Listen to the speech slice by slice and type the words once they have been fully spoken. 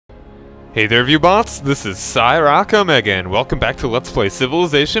Hey there, Viewbots! This is Cyrock Omega, and welcome back to Let's Play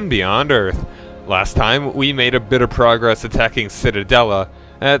Civilization Beyond Earth. Last time, we made a bit of progress attacking Citadella.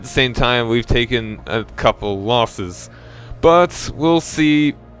 At the same time, we've taken a couple losses. But we'll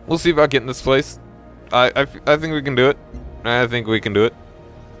see about getting this place. I think we can do it. I think we can do it.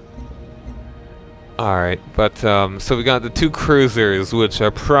 Alright, but, so we got the two cruisers, which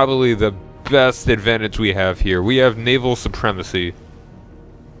are probably the best advantage we have here. We have naval supremacy.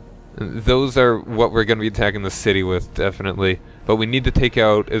 Those are what we're going to be attacking the city with, definitely. But we need to take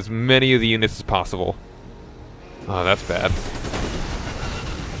out as many of the units as possible. Oh, that's bad.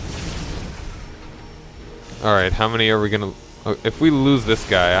 Alright, how many are we going to... Oh, if we lose this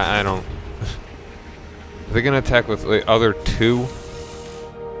guy, I don't... Are they going to attack with the other two?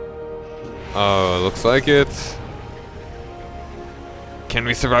 Oh, looks like it. Can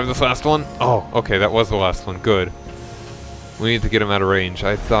we survive this last one? Oh, okay, that was the last one. Good. We need to get him out of range.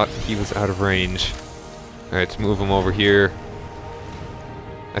 I thought he was out of range. Alright, let's move him over here.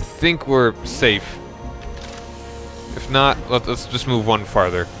 I think we're safe. If not, let's just move one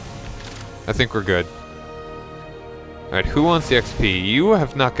farther. I think we're good. Alright, who wants the XP? You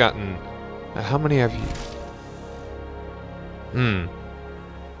have not gotten... How many have you...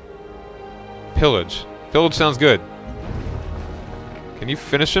 Pillage. Pillage sounds good. Can you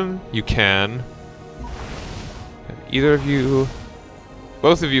finish him? You can. Either of you...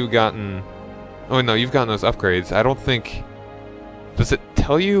 Both of you have gotten... Oh no, you've gotten those upgrades. I don't think... Does it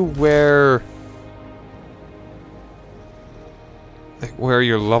tell you where... Like, where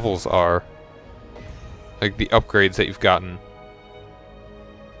your levels are? Like, the upgrades that you've gotten.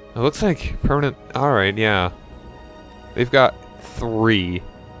 It looks like permanent... Alright, yeah. They've got 3.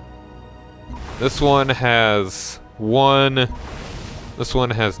 This one has 1. This one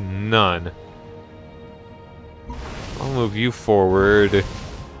has none. I'll move you forward.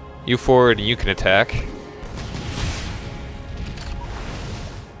 You forward and you can attack.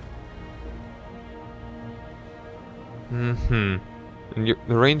 And the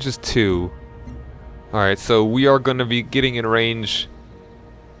range is 2. Alright, so we are going to be getting in range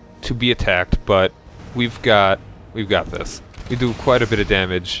to be attacked, but we've got this. We do quite a bit of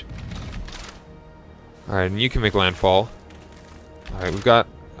damage. Alright, and you can make landfall. Alright, we've got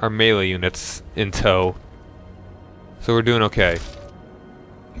our melee units in tow. So we're doing okay.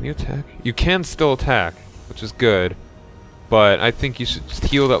 Can you attack? You can still attack, which is good. But I think you should just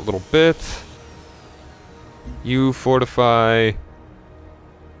heal that little bit. You fortify.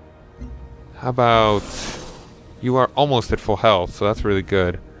 How about... You are almost at full health, so that's really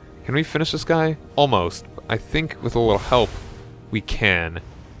good. Can we finish this guy? Almost. I think with a little help, we can.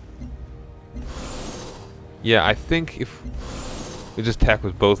 Yeah, I think if we just attack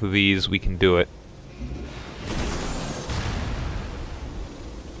with both of these, we can do it.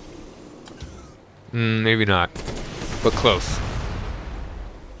 Maybe not. But close.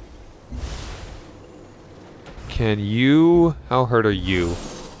 Can you... How hurt are you?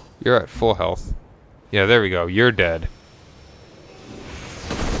 You're at full health. Yeah, there we go. You're dead.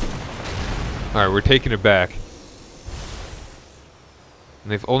 Alright, we're taking it back.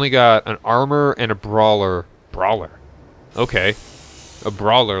 And they've only got an armor and a brawler. Brawler. Okay. A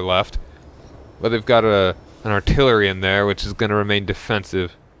brawler left. But they've got an artillery in there, which is going to remain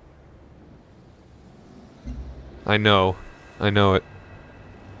defensive. I know it.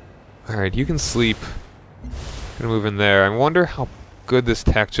 Alright, you can sleep. Gonna move in there. I wonder how good this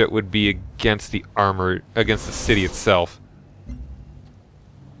tac jet would be against the armor, against the city itself.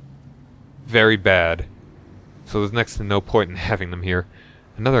 Very bad. So there's next to no point in having them here.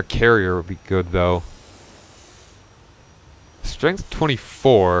 Another carrier would be good, though. Strength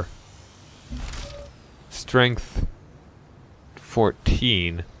 24. Strength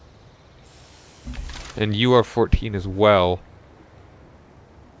 14. And you are 14 as well.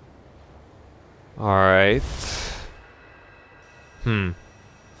 Alright. Yeah,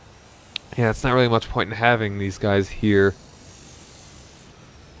 it's not really much point in having these guys here.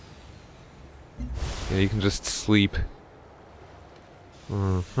 Yeah, you can just sleep.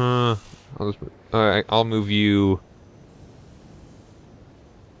 Alright, I'll move you...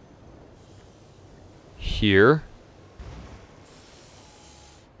 here.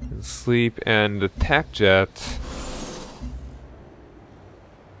 And sleep, and attack jet.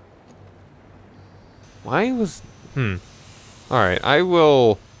 Why was... Alright,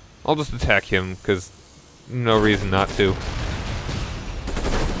 I'll just attack him, because no reason not to.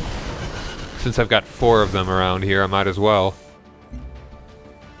 Since I've got 4 of them around here, I might as well.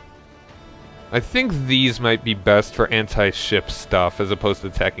 I think these might be best for anti-ship stuff, as opposed to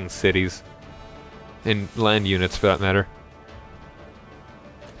attacking cities. And land units, for that matter.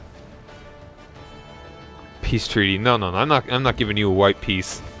 peace treaty. No, no, no. I'm not giving you a white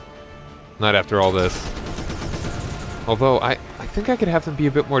peace. Not after all this. Although I think I could have them be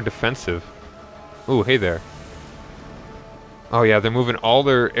a bit more defensive. Ooh, hey there. Oh yeah, they're moving all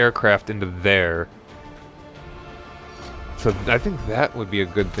their aircraft into there. So I think that would be a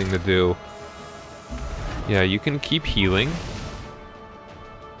good thing to do. Yeah, you can keep healing.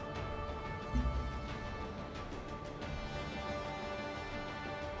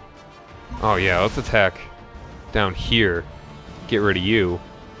 Oh yeah, let's attack down here. Get rid of you.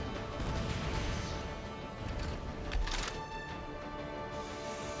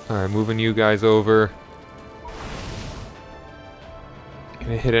 Alright, moving you guys over.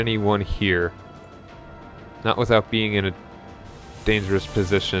 Can I hit anyone here? Not without being in a dangerous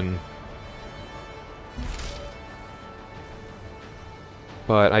position.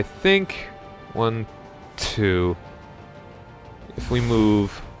 But I think 1, 2. If we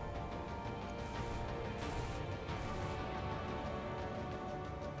move.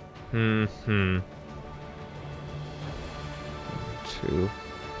 Mm-hmm. 2.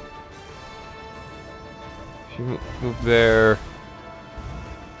 If you move there,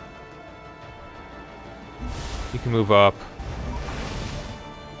 you can move up.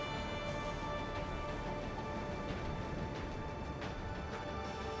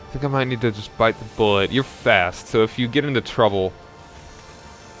 I think I might need to just bite the bullet. You're fast, so if you get into trouble...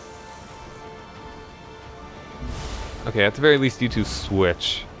 Okay, at the very least you two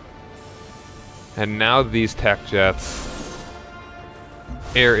switch. And now these tech jets...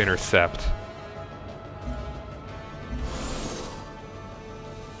 air intercept.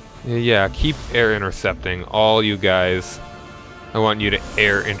 Yeah, keep air intercepting. All you guys. I want you to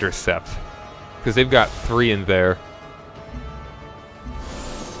air intercept. Because they've got 3 in there.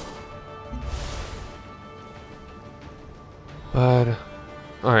 But...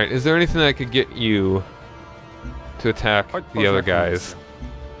 Alright, is there anything I could get you to attack the other guys?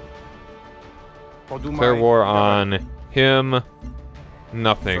 Declare war on him.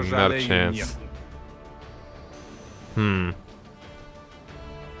 Nothing, not a chance.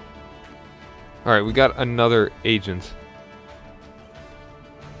 Alright, we got another agent.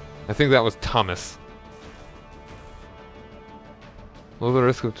 I think that was Thomas. Lower the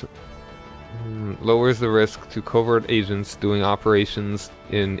risk of... lowers the risk to covert agents doing operations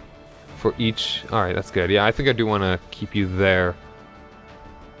in... for each... Alright, that's good. Yeah, I think I do want to keep you there.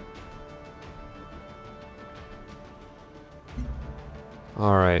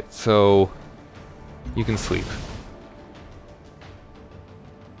 Alright, so... you can sleep.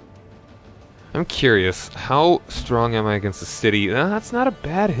 I'm curious, how strong am I against the city? That's not a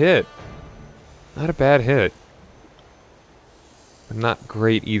bad hit. Not a bad hit. But not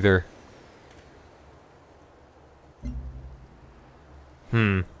great either.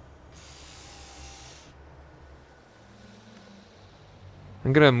 I'm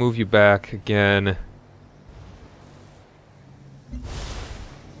gonna move you back again.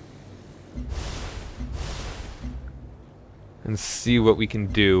 And see what we can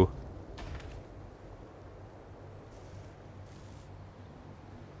do.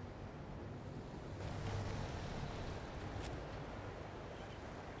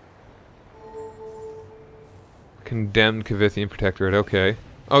 Condemned Kavithian Protectorate, okay.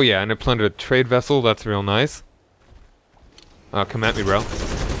 Oh yeah, and I plundered a trade vessel, that's real nice. Come at me, bro.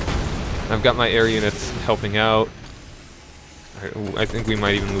 I've got my air units helping out. I think we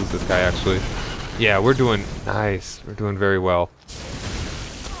might even lose this guy, actually. Yeah, we're doing nice. We're doing very well.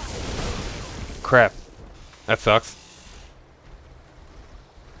 Crap. That sucks.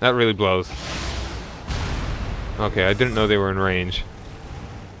 That really blows. Okay, I didn't know they were in range.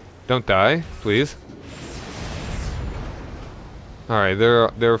 Don't die, please. Alright,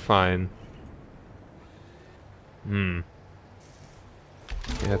 they're fine. Yeah,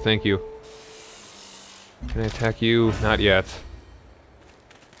 thank you. Can I attack you? Not yet.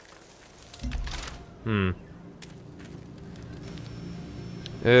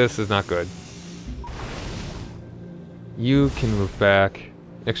 This is not good. You can move back.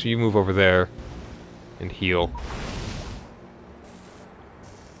 Actually, you move over there and heal.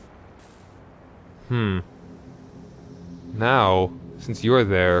 Now, since you're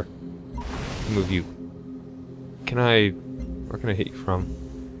there, move you. Can I... where can I hit you from?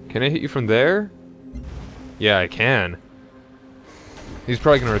 Can I hit you from there? Yeah, I can. He's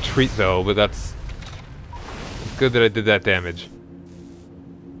probably gonna retreat though, but it's good that I did that damage.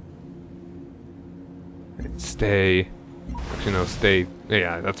 Stay. Actually, no, stay.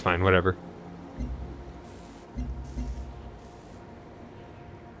 Yeah, that's fine, whatever.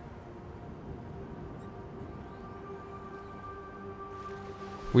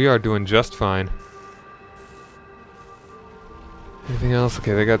 We are doing just fine. Anything else?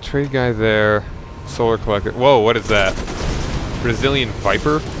 Okay, they got trade guy there. Solar collector. Whoa, what is that? Brazilian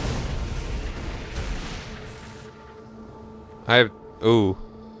Viper? I have... Ooh.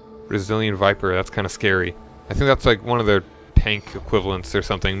 Brazilian Viper, that's kind of scary. I think that's like one of their tank equivalents or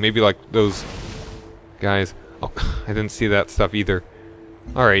something. Maybe like those guys. Oh, I didn't see that stuff either.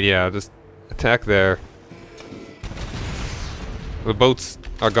 Alright, yeah, just attack there. The boats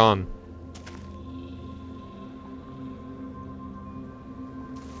are gone.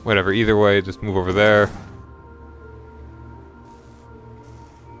 Whatever, either way, just move over there.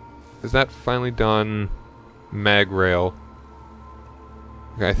 Is that finally done? Mag rail.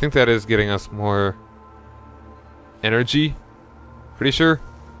 Okay, I think that is getting us more energy. Pretty sure.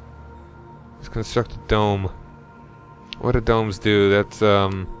 Let's construct a dome. What do domes do? That's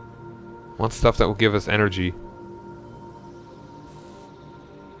want stuff that will give us energy.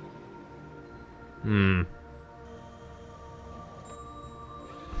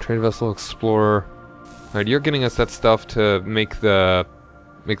 Trade vessel explorer. Alright, you're getting us that stuff to make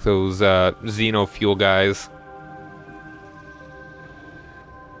those Xeno fuel guys.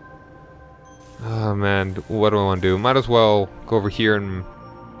 Oh man, what do I want to do? Might as well go over here and...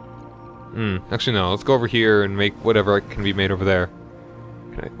 actually no, let's go over here and make whatever can be made over there.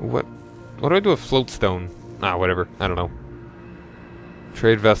 What do I do with floatstone? Ah, whatever, I don't know.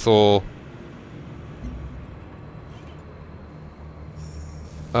 Trade vessel...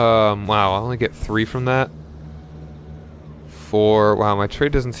 wow, I only get 3 from that. 4, wow, my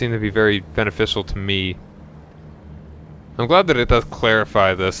trade doesn't seem to be very beneficial to me. I'm glad that it does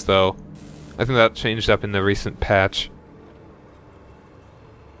clarify this, though. I think that changed up in the recent patch.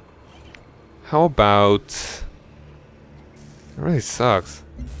 How about... It really sucks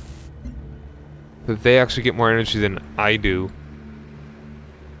that they actually get more energy than I do.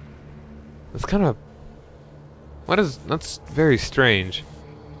 That's kind of... That's very strange.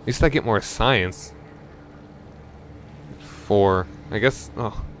 At least I get more science. 4. I guess...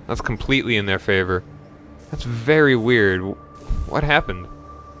 Oh, that's completely in their favor. That's very weird. What happened?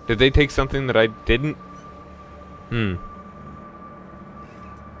 Did they take something that I didn't?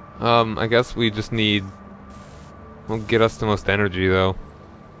 I guess we just need... We'll get us the most energy, though.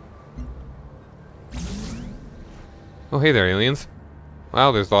 Oh, hey there, aliens.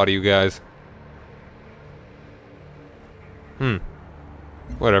 Wow, there's a lot of you guys.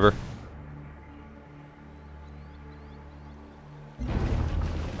 Whatever.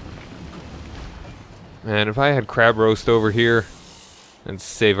 Man, if I had crab roast over here, it'd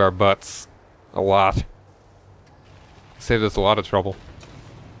save our butts a lot. Saved us a lot of trouble.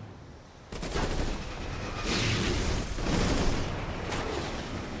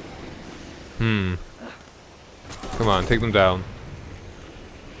 Come on, take them down.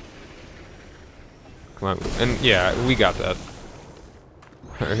 Come on, and yeah, we got that.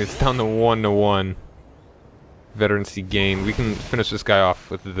 Alright, it's down to 1-1. Veterancy gain. We can finish this guy off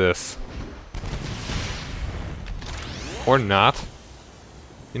with this. Or not.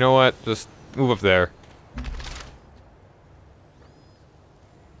 You know what? Just move up there.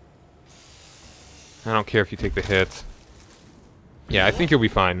 I don't care if you take the hit. Yeah, I think you'll be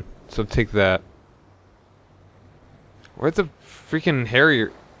fine. So take that. Where'd the freaking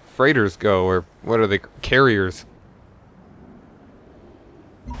Harrier freighters go? Or what are they? Carriers.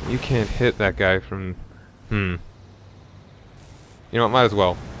 You can't hit that guy from... You know what? Might as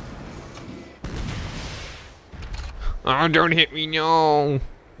well. Oh, don't hit me, no!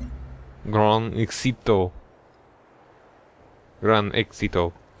 Gran éxito. Gran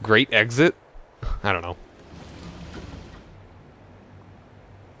éxito. Great exit? I don't know.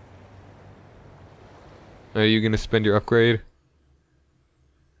 Are you gonna spend your upgrade?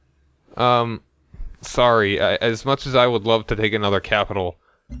 Sorry. As much as I would love to take another capital,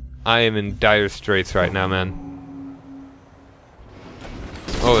 I am in dire straits right now, man.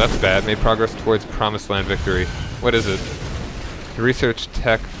 Oh, that's bad. Made progress towards Promised Land victory. What is it? Research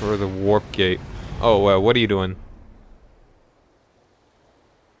tech for the warp gate. Oh, what are you doing?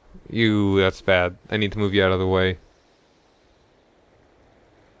 That's bad. I need to move you out of the way.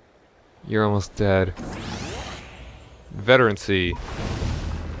 You're almost dead. Veterancy.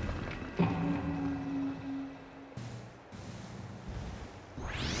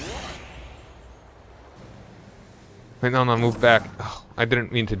 Wait, no, move back. Oh, I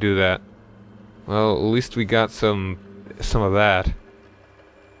didn't mean to do that. Well, at least we got some of that.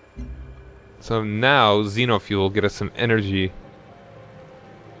 So now, Xenofuel will get us some energy.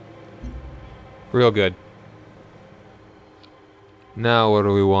 Real good. Now, what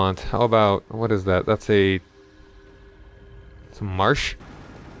do we want? How about... What is that? That's a... It's a marsh?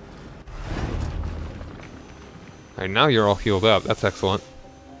 Alright, now you're all healed up. That's excellent.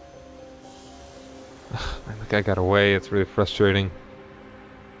 Man, the guy got away. It's really frustrating.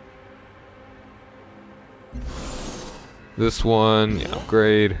 This one, yeah,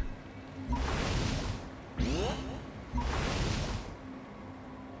 upgrade.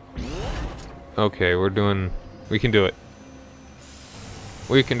 Okay, we're doing... We can do it.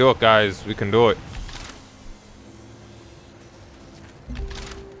 We can do it, guys. We can do it.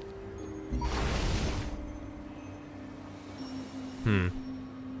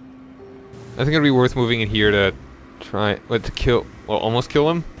 I think it'd be worth moving in here to try... What, to kill... Well, almost kill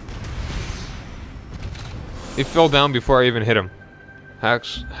him? He fell down before I even hit him.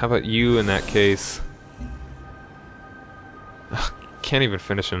 Actually, how about you in that case? Ugh, can't even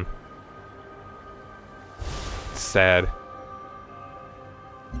finish him. Sad.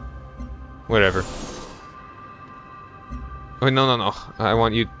 Whatever. Wait, no. I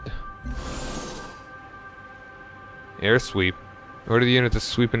want you... Air sweep. Order the unit to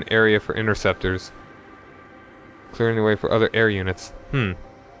sweep an area for interceptors. Clearing the way for other air units.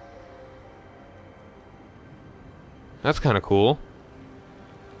 That's kind of cool.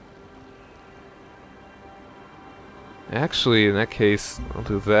 Actually, in that case, I'll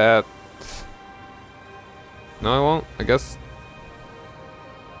do that. No, I won't. I guess...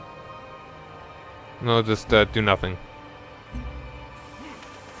 No, just do nothing.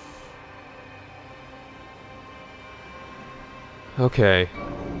 Okay.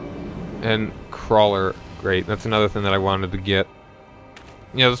 And crawler. Great. That's another thing that I wanted to get.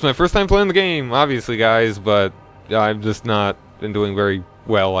 Yeah, this is my first time playing the game, obviously, guys, but I've just not been doing very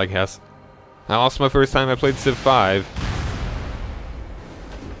well, I guess. Also my first time I played Civ 5.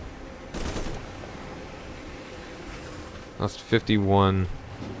 Lost 51.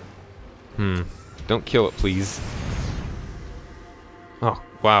 Don't kill it, please. Oh,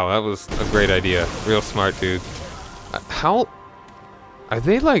 wow, that was a great idea. Real smart, dude. How... Are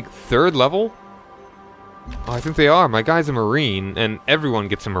they, like, 3rd level? Oh, I think they are. My guy's a Marine, and everyone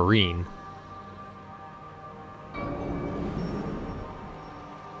gets a Marine.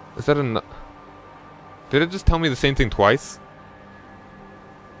 Is that a... Did it just tell me the same thing twice?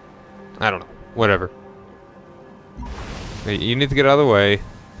 I don't know. Whatever. Hey, you need to get out of the way.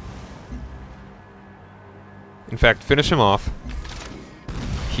 In fact, finish him off.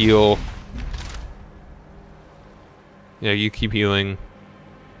 Heal. Yeah, you keep healing.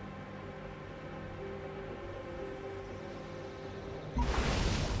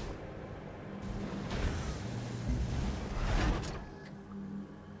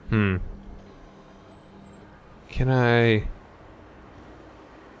 Can I...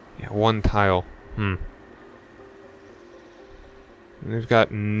 Yeah, 1 tile. We've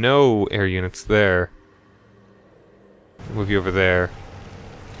got no air units there. Move you over there.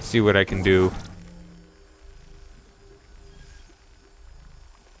 See what I can do.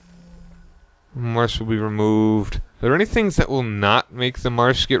 Marsh will be removed. Are there any things that will not make the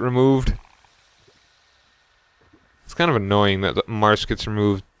marsh get removed? It's kind of annoying that the marsh gets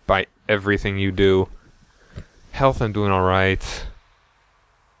removed by everything you do. Health, I'm doing alright.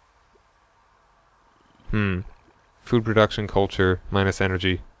 Food production, culture, minus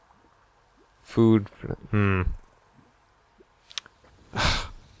energy. Food...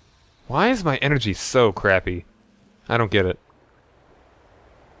 Why is my energy so crappy? I don't get it.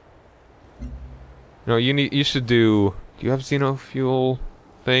 No, you should do... Do you have xenofuel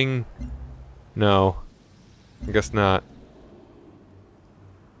thing? No. I guess not.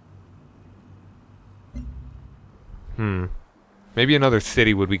 Maybe another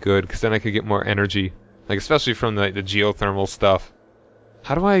city would be good, because then I could get more energy. Like, especially from the geothermal stuff.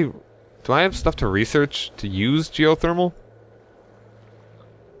 How do I... Do I have stuff to research to use geothermal?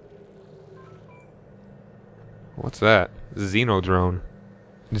 What's that? Xenodrone.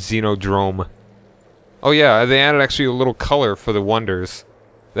 Xenodrome. Oh yeah, they added actually a little color for the wonders.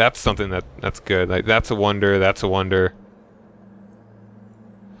 That's something that's good. Like, that's a wonder, that's a wonder.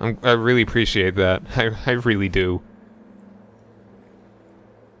 I really appreciate that. I really do.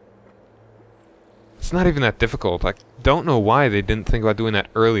 It's not even that difficult. I don't know why they didn't think about doing that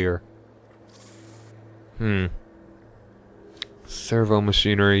earlier. Servo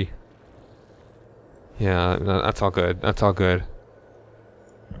machinery. Yeah, that's all good. That's all good.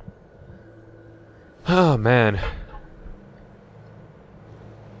 Oh, man.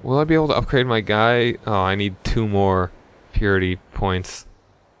 Will I be able to upgrade my guy? Oh, I need 2 more purity points.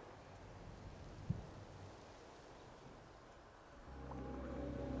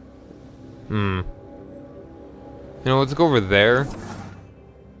 You know, let's go over there.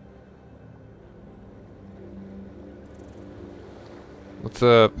 Let's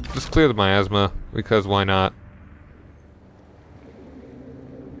just clear the miasma, because why not?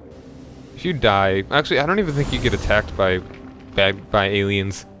 If you die... Actually, I don't even think you get attacked by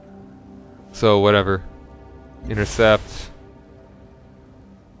aliens. So, whatever. Intercept.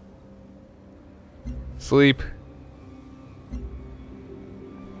 Sleep.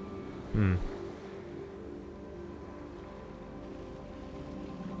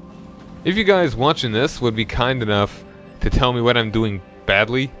 If you guys watching this would be kind enough to tell me what I'm doing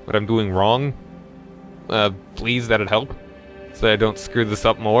badly, what I'm doing wrong, please, that'd help. So I don't screw this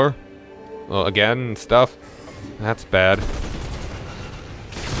up more. Well, again, and stuff. That's bad.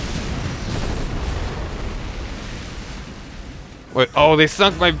 Wait, oh, they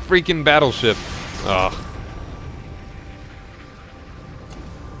sunk my freaking battleship. Ugh.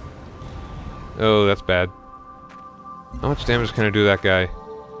 Oh, that's bad. How much damage can I do to that guy?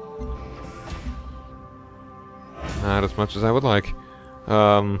 Not as much as I would like.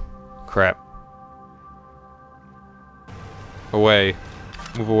 Crap. Away.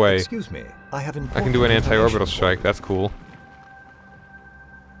 Move away. Excuse me, I can do an anti-orbital strike, that's cool.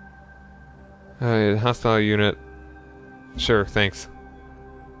 Hostile unit. Sure, thanks.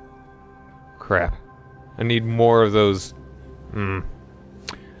 Crap. I need more of those...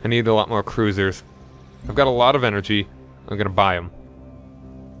 I need a lot more cruisers. I've got a lot of energy. I'm gonna buy them.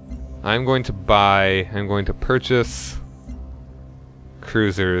 I'm going to purchase...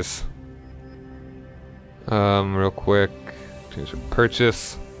 cruisers. Real quick.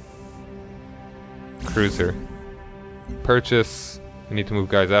 Purchase... cruiser. Purchase... I need to move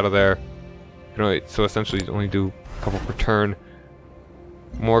guys out of there. So essentially only do a couple per turn.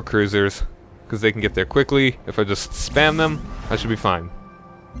 More cruisers. Because they can get there quickly. If I just spam them, I should be fine.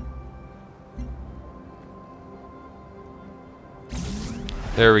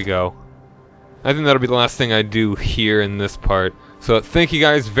 There we go. I think that'll be the last thing I do here in this part. So thank you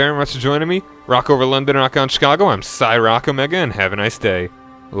guys very much for joining me. Rock over London, rock on Chicago. I'm Sci-Rock Omega, and have a nice day.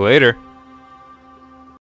 Later.